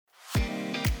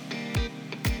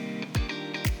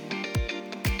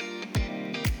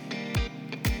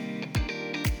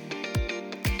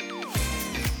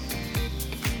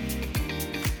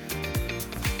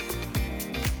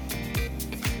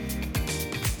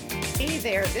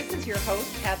there, this is your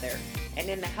host, Heather, and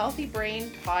in the Healthy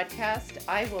Brain podcast,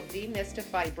 I will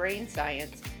demystify brain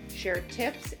science, share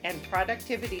tips and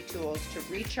productivity tools to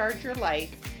recharge your life,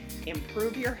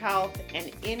 improve your health,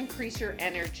 and increase your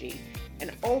energy,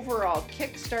 and overall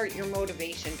kickstart your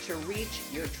motivation to reach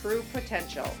your true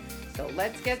potential. So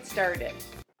let's get started.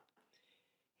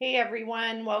 Hey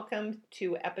everyone, welcome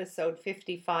to episode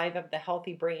 55 of the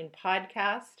Healthy Brain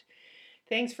podcast.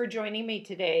 Thanks for joining me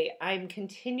today. I'm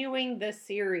continuing this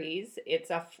series. It's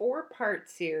a 4-part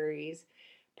series.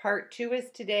 Part 2 is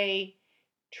today,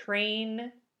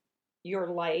 Train Your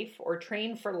Life or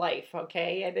Train for Life,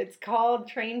 okay? And it's called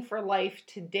Train for Life.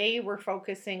 Today we're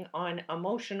focusing on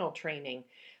emotional training.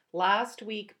 Last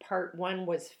week, part 1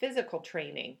 was physical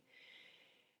training.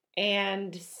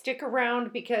 And stick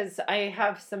around because I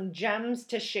have some gems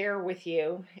to share with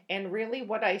you. And really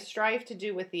what I strive to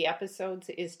do with the episodes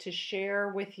is to share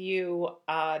with you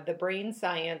the brain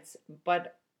science,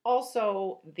 but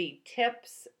also the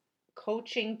tips,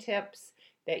 coaching tips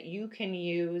that you can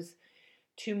use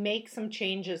to make some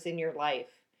changes in your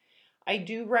life. I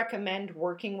do recommend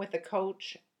working with a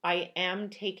coach. I am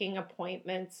taking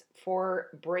appointments for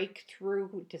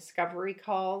breakthrough discovery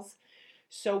calls.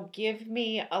 So give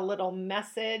me a little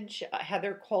message,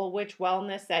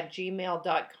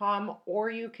 heatherkolwichwellness@gmail.com, or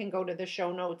you can go to the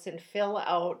show notes and fill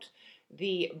out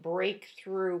the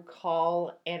breakthrough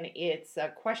call. And it's a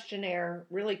questionnaire,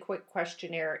 really quick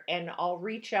questionnaire, and I'll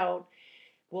reach out.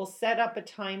 We'll set up a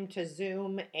time to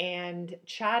Zoom and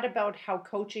chat about how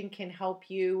coaching can help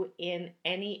you in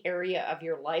any area of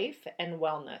your life and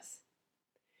wellness.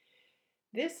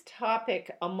 This topic,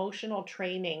 emotional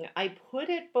training, I put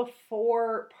it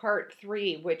before part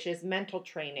 3, which is mental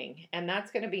training, and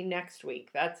that's going to be next week.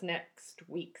 That's next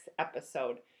week's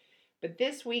episode. But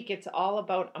this week, it's all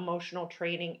about emotional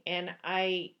training, and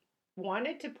I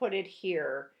wanted to put it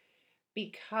here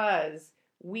because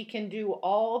we can do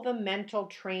all the mental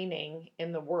training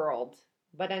in the world,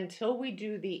 but until we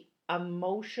do the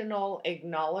emotional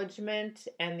acknowledgement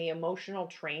and the emotional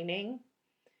training,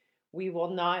 we will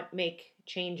not make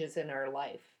changes in our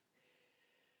life.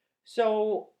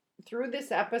 So through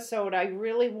this episode, I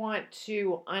really want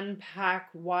to unpack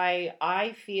why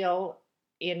I feel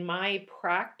in my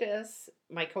practice,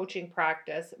 my coaching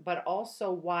practice, but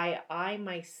also why I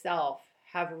myself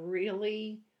I've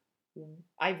really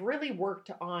worked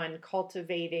on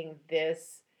cultivating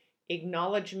this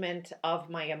acknowledgement of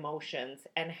my emotions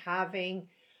and having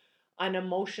an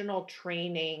emotional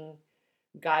training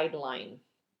guideline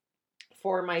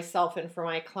for myself and for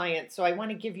my clients. So I want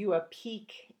to give you a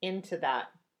peek into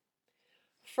that.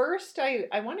 First, I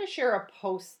want to share a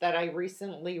post that I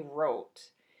recently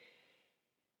wrote.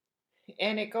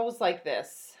 And it goes like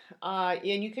this. And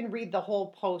you can read the whole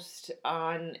post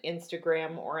on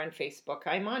Instagram or on Facebook.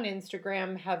 I'm on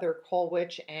Instagram, Heather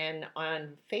Kolwich, and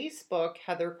on Facebook,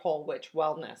 Heather Kolwich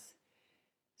Wellness.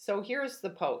 So here's the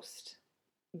post.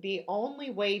 The only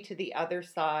way to the other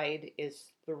side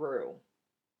is through.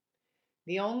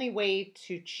 The only way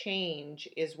to change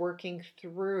is working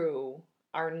through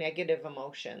our negative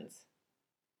emotions.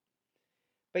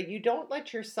 But you don't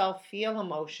let yourself feel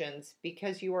emotions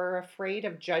because you are afraid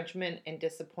of judgment and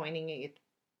disappointing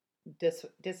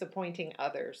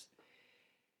others.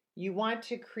 You want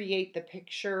to create the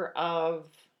picture of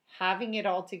having it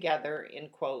all together, in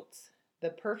quotes, the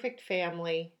perfect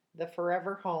family, the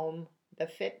forever home, the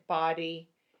fit body,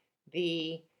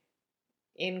 the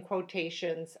in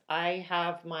quotations, I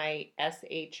have my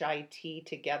SHIT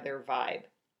together vibe.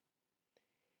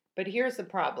 But here's the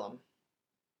problem.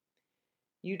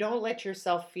 You don't let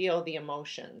yourself feel the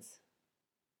emotions.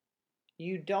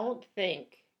 You don't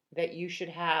think that you should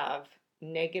have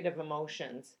negative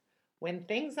emotions when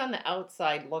things on the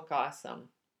outside look awesome.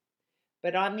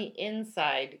 But on the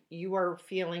inside, you are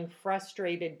feeling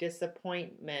frustrated,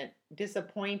 disappointed,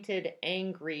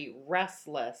 angry,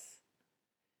 restless.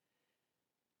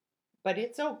 But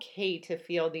it's okay to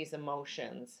feel these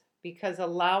emotions because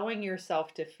allowing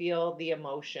yourself to feel the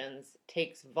emotions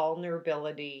takes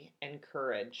vulnerability and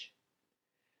courage.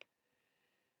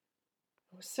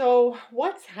 So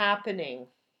what's happening?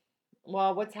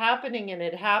 Well, what's happening, and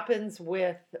it happens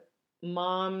with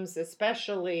moms,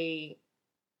 especially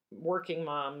working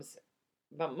moms,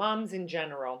 but moms in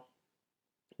general,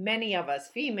 many of us,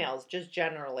 females just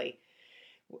generally,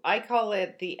 I call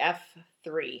it the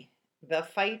F3. The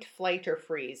fight, flight, or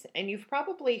freeze. And you've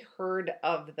probably heard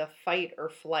of the fight or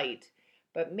flight,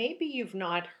 but maybe you've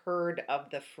not heard of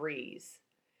the freeze.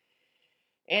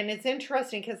 And it's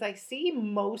interesting because I see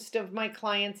most of my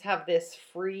clients have this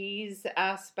freeze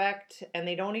aspect and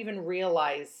they don't even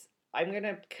realize. I'm going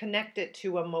to connect it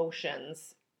to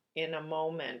emotions in a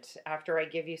moment after I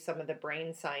give you some of the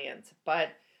brain science. But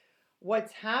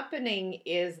what's happening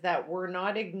is that we're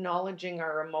not acknowledging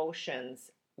our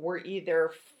emotions. We're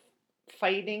either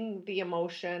fighting the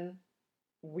emotion,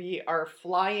 we are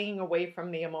flying away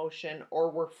from the emotion, or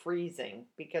we're freezing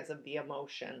because of the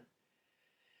emotion.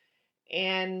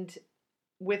 And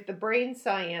with the brain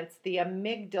science, the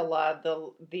amygdala,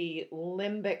 the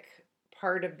limbic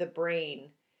part of the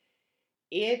brain,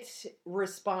 it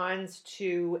responds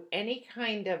to any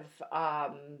kind of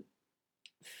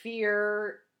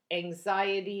fear,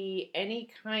 anxiety, any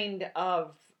kind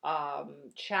of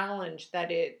challenge that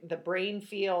the brain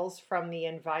feels from the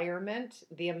environment.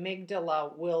 The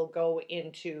amygdala will go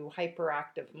into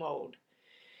hyperactive mode.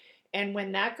 And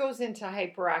when that goes into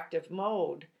hyperactive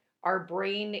mode, our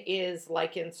brain is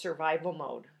like in survival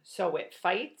mode. So it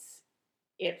fights,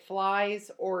 it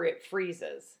flies, or it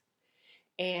freezes.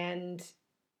 And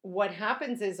what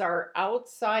happens is our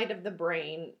outside of the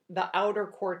brain, the outer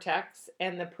cortex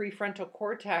and the prefrontal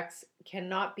cortex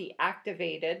cannot be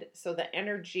activated. So the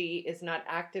energy is not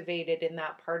activated in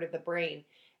that part of the brain.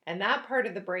 And that part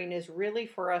of the brain is really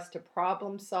for us to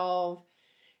problem solve,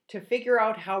 to figure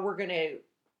out how we're going to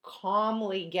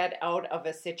calmly get out of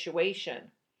a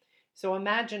situation. So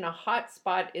imagine a hot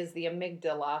spot is the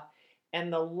amygdala,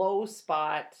 and the low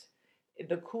spot,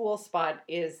 the cool spot,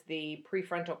 is the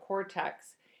prefrontal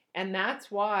cortex. And that's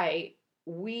why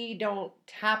we don't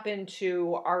tap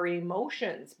into our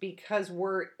emotions, because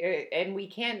and we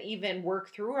can't even work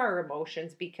through our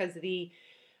emotions because the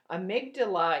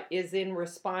amygdala is in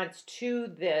response to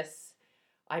this.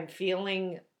 I'm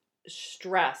feeling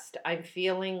stressed. I'm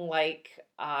feeling like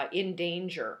in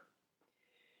danger.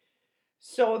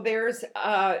 So there's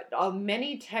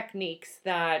many techniques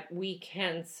that we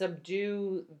can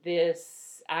subdue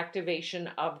this activation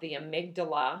of the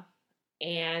amygdala,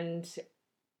 and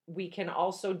we can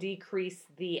also decrease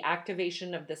the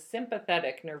activation of the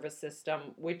sympathetic nervous system,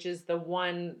 which is the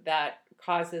one that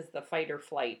causes the fight or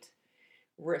flight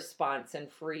response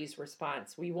and freeze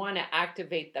response. We want to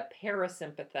activate the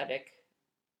parasympathetic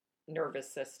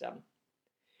nervous system.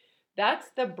 That's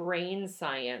the brain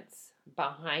science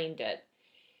behind it.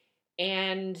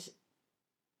 And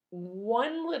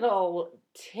one little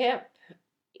tip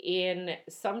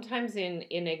sometimes in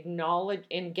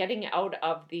getting out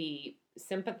of the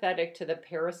sympathetic to the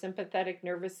parasympathetic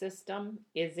nervous system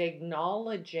is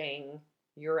acknowledging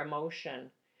your emotion,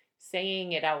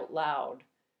 saying it out loud.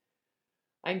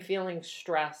 I'm feeling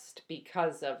stressed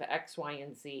because of X, Y,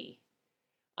 and Z.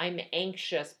 I'm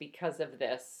anxious because of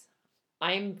this.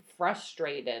 I'm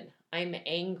frustrated. I'm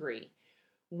angry.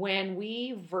 When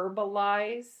we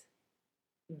verbalize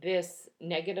this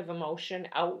negative emotion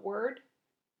out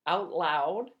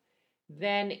loud,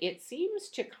 then it seems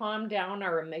to calm down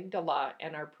our amygdala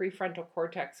and our prefrontal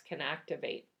cortex can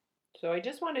activate. So I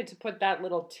just wanted to put that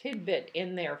little tidbit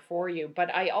in there for you.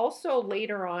 But I also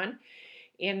later on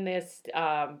in this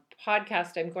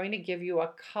podcast, I'm going to give you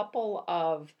a couple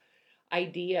of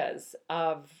ideas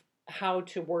of how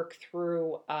to work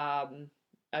through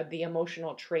the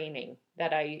emotional training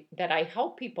that I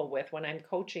help people with when I'm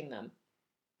coaching them.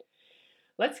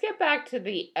 Let's get back to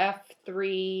the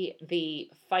F3, the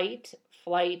fight,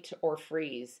 flight, or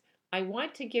freeze. I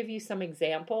want to give you some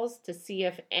examples to see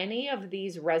if any of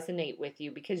these resonate with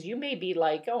you, because you may be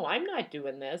like, oh, I'm not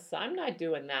doing this, I'm not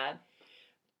doing that.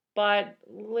 But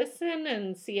listen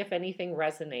and see if anything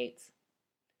resonates.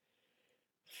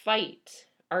 Fight.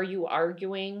 Are you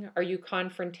arguing? Are you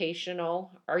confrontational?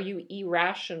 Are you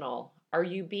irrational? Are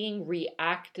you being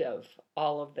reactive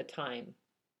all of the time?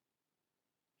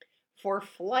 For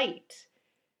flight,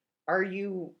 are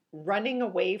you running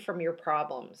away from your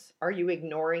problems? Are you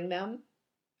ignoring them?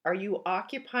 Are you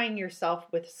occupying yourself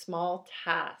with small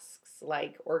tasks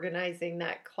like organizing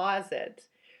that closet,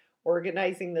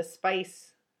 organizing the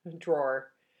spice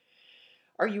drawer?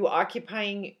 Are you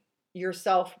occupying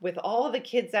yourself with all the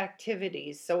kids'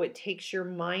 activities so it takes your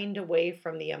mind away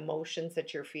from the emotions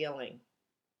that you're feeling?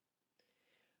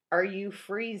 Are you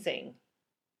freezing?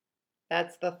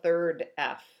 That's the third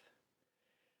F.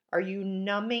 Are you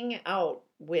numbing out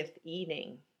with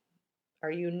eating?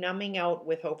 Are you numbing out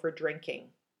with over drinking?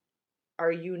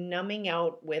 Are you numbing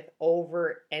out with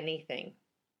over anything?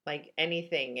 Like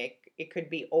anything. It could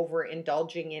be over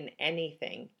indulging in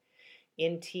anything,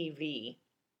 in TV.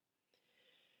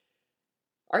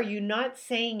 Are you not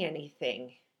saying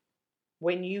anything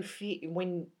when you feel,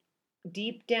 when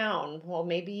deep down, well,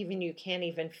 maybe even you can't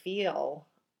even feel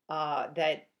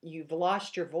that you've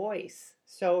lost your voice?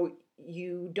 So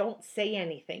you don't say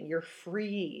anything. You're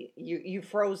free. You're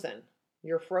frozen.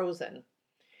 You're frozen.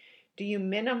 Do you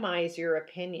minimize your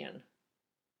opinion?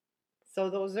 So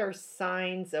those are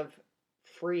signs of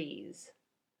freeze.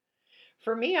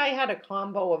 For me, I had a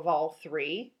combo of all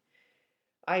three.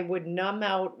 I would numb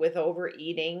out with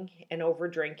overeating and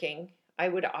overdrinking. I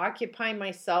would occupy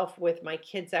myself with my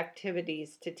kids'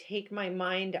 activities to take my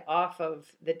mind off of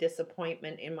the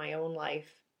disappointment in my own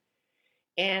life.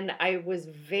 And I was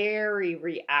very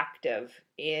reactive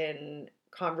in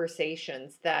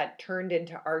conversations that turned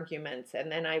into arguments. And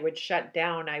then I would shut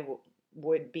down.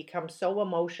 Would become so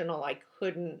emotional I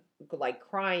couldn't, like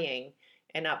crying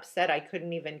and upset, I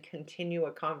couldn't even continue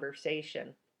a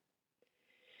conversation.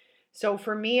 So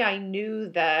for me, I knew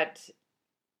that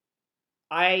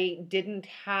I didn't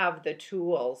have the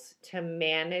tools to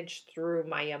manage through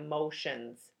my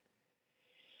emotions.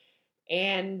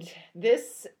 And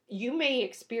this, you may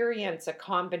experience a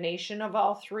combination of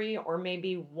all three, or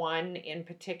maybe one in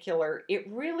particular. It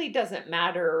really doesn't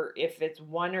matter if it's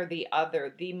one or the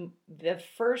other. The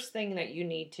first thing that you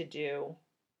need to do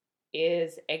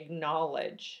is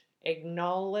acknowledge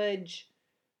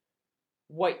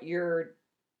what you're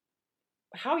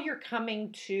how you're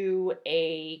coming to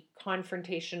a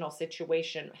confrontational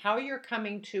situation, how you're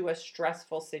coming to a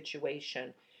stressful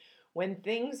situation. When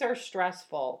things are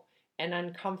stressful and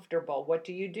uncomfortable, what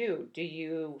do? Do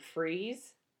you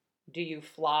freeze? Do you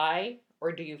fly?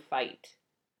 Or do you fight?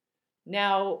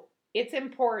 Now, it's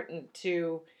important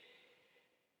to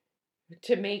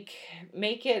make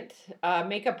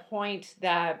a point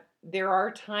that there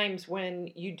are times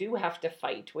when you do have to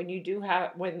fight,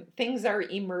 when things are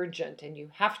emergent and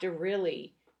you have to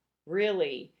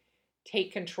really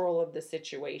take control of the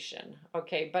situation.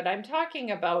 Okay, but I'm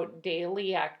talking about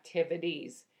daily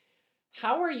activities.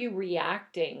 How are you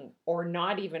reacting or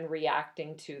not even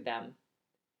reacting to them?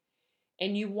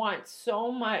 And you want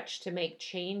so much to make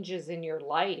changes in your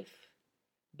life,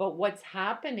 but what's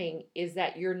happening is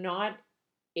that you're not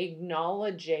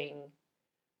acknowledging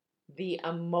the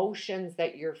emotions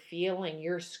that you're feeling.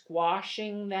 You're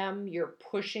squashing them, you're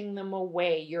pushing them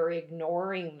away, you're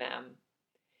ignoring them.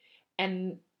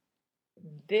 And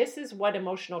this is what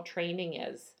emotional training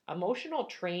is. Emotional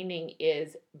training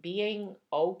is being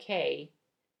okay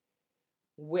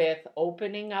with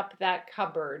opening up that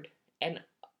cupboard and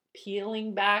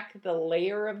peeling back the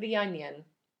layer of the onion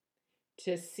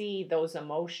to see those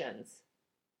emotions.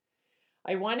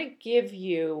 I want to give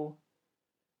you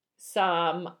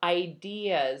some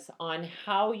ideas on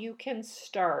how you can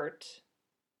start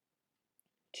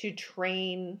to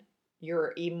train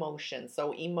your emotions.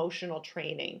 So, emotional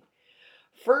training.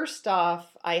 First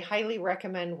off, I highly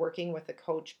recommend working with a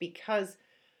coach because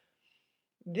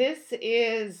this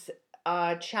is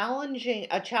a challenging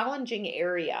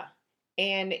area,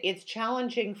 and it's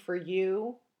challenging for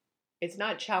you. It's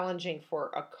not challenging for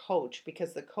a coach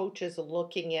because the coach is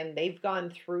looking in, they've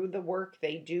gone through the work,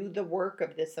 they do the work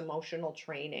of this emotional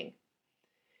training.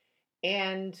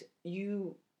 And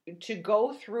to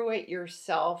go through it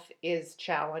yourself is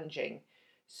challenging.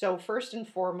 So, first and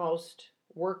foremost,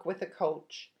 work with a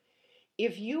coach.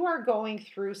 If you are going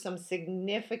through some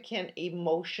significant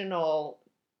emotional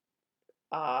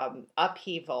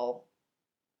upheaval,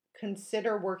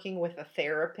 consider working with a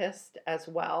therapist as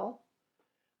well.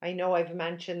 I know I've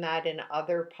mentioned that in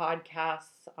other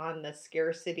podcasts on the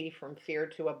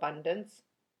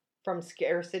from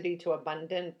scarcity to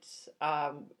abundance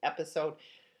episode.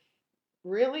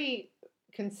 Really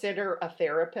consider a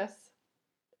therapist.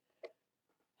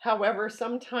 However,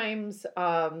 sometimes,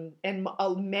 and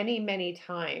many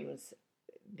times,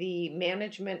 the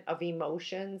management of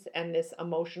emotions and this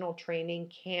emotional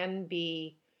training can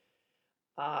be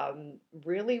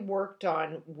really worked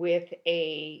on with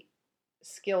a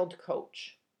skilled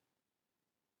coach.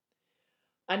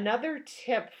 Another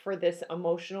tip for this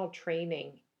emotional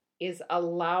training is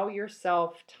allow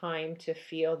yourself time to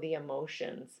feel the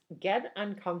emotions. Get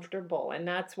uncomfortable, and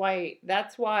that's why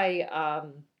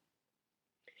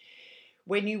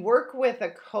when you work with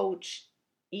a coach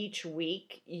each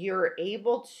week, you're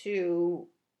able to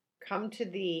come to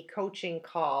the coaching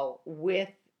call with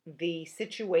the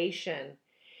situation,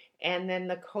 and then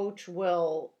the coach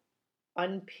will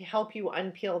help you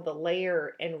unpeel the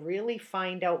layer and really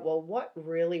find out, well, what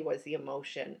really was the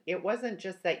emotion? It wasn't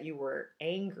just that you were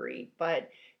angry, but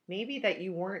maybe that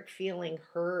you weren't feeling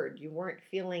heard, you weren't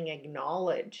feeling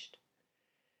acknowledged.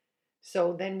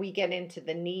 So then we get into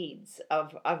the needs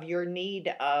of your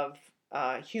need of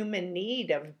human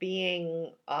need of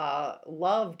being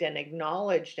loved and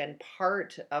acknowledged and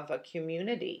part of a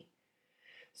community.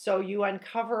 So you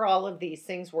uncover all of these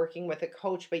things working with a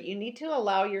coach, but you need to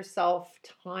allow yourself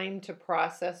time to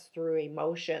process through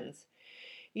emotions.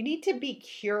 You need to be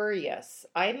curious.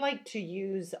 I like to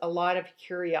use a lot of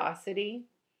curiosity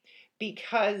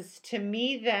because to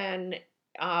me then,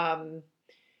 um,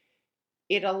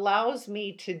 it allows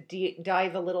me to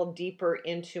dive a little deeper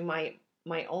into my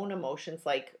own emotions.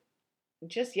 Like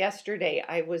just yesterday,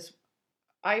 I was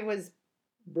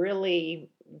really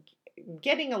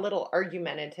getting a little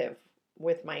argumentative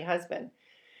with my husband,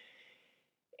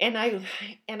 and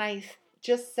I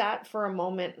just sat for a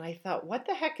moment and I thought, what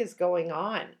the heck is going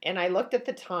on? And I looked at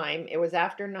the time. It was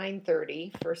after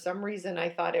 9:30. For some reason I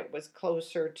thought it was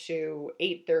closer to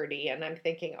 8:30, and I'm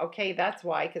thinking, okay, that's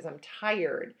why, because I'm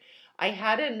tired. I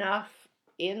had enough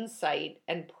insight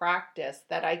and practice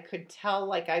that I could tell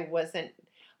like I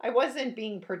wasn't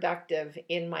being productive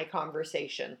in my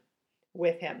conversation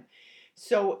with him.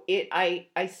 So I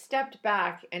stepped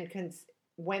back and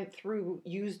went through,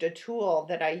 used a tool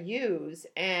that I use,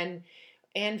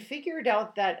 and figured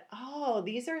out that, oh,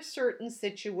 these are certain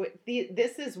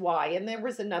this is why. And there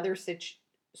was another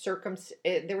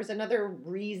there was another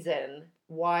reason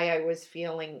why I was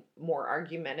feeling more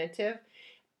argumentative.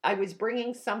 I was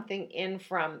bringing something in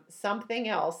from something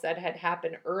else that had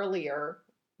happened earlier,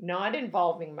 not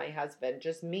involving my husband,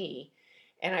 just me.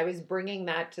 And I was bringing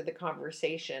that to the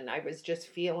conversation. I was just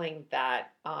feeling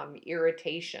that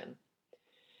irritation.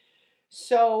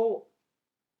 So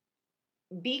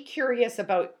be curious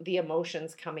about the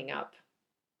emotions coming up.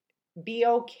 Be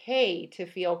okay to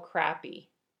feel crappy.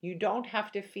 You don't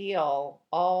have to feel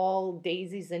all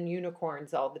daisies and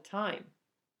unicorns all the time.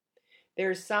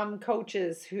 There's some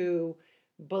coaches who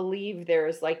believe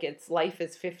there's like it's life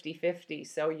is 50-50.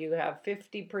 So you have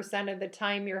 50% of the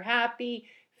time you're happy,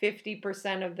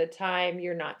 50% of the time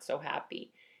you're not so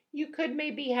happy. You could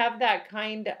maybe have that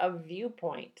kind of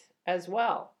viewpoint as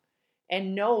well,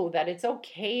 and know that it's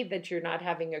okay that you're not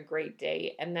having a great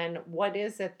day. And then what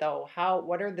is it though?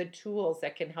 What are the tools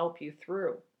that can help you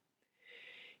through?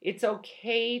 It's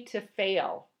okay to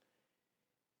fail.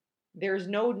 There's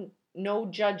no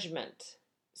judgment.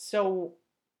 So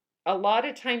a lot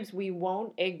of times we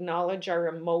won't acknowledge our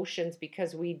emotions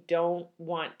because we don't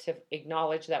want to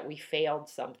acknowledge that we failed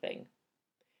something.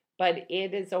 But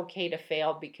it is okay to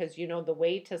fail, because the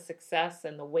way to success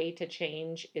and the way to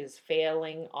change is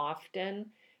failing often,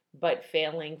 but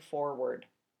failing forward.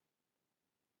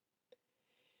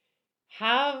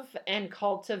 Have and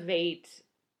cultivate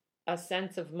a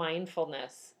sense of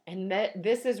mindfulness. And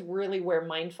this is really where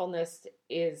mindfulness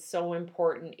is so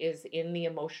important, is in the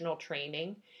emotional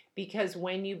training. Because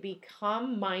when you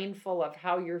become mindful of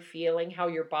how you're feeling, how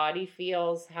your body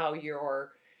feels, how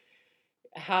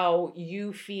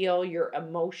you feel, your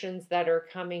emotions that are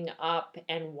coming up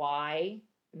and why,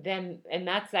 then, and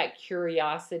that's that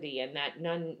curiosity and that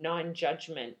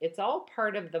non-judgment. It's all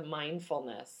part of the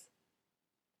mindfulness.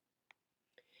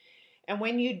 And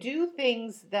when you do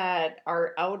things that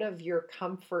are out of your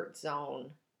comfort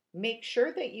zone, make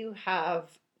sure that you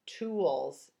have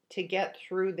tools to get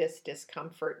through this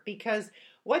discomfort. Because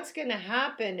what's going to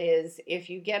happen is, if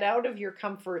you get out of your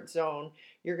comfort zone,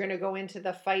 you're going to go into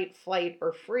the fight, flight,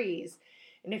 or freeze.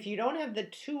 And if you don't have the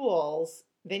tools,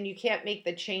 then you can't make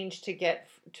the change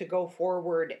to go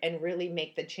forward and really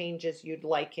make the changes you'd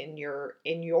like in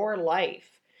your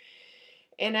life.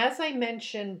 And as I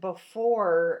mentioned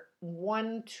before,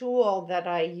 one tool that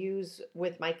I use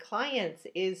with my clients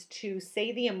is to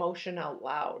say the emotion out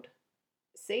loud.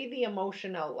 Say the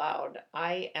emotion out loud.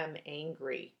 I am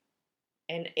angry.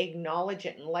 And acknowledge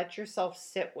it and let yourself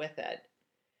sit with it.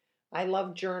 I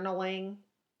love journaling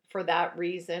for that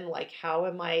reason. Like, how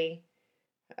am I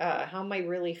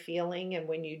really feeling? And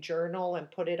when you journal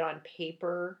and put it on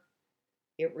paper,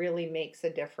 it really makes a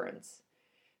difference.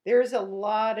 There's a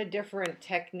lot of different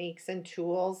techniques and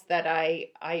tools that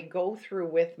I go through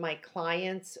with my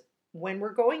clients when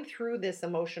we're going through this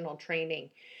emotional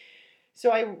training.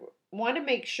 So I want to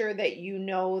make sure that you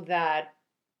know that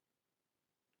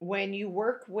when you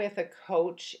work with a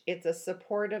coach, it's a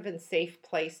supportive and safe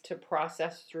place to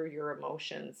process through your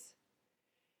emotions.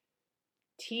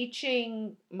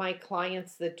 Teaching my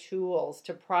clients the tools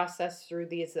to process through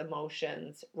these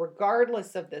emotions,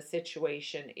 regardless of the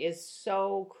situation, is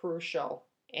so crucial.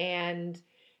 And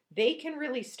they can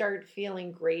really start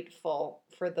feeling grateful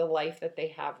for the life that they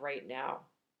have right now.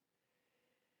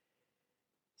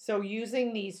 So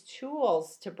using these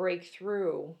tools to break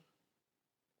through,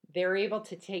 they're able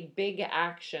to take big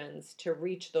actions to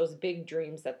reach those big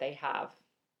dreams that they have.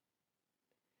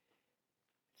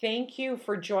 Thank you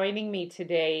for joining me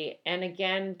today. And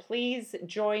again, please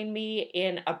join me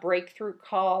in a breakthrough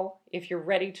call if you're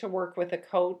ready to work with a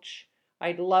coach.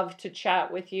 I'd love to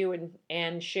chat with you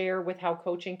and share with how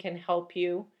coaching can help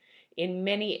you in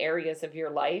many areas of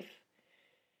your life.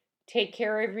 Take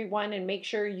care, everyone, and make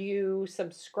sure you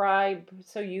subscribe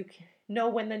so you know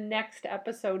when the next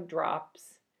episode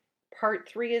drops. Part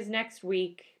 3 is next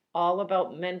week, all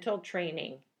about mental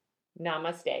training.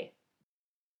 Namaste.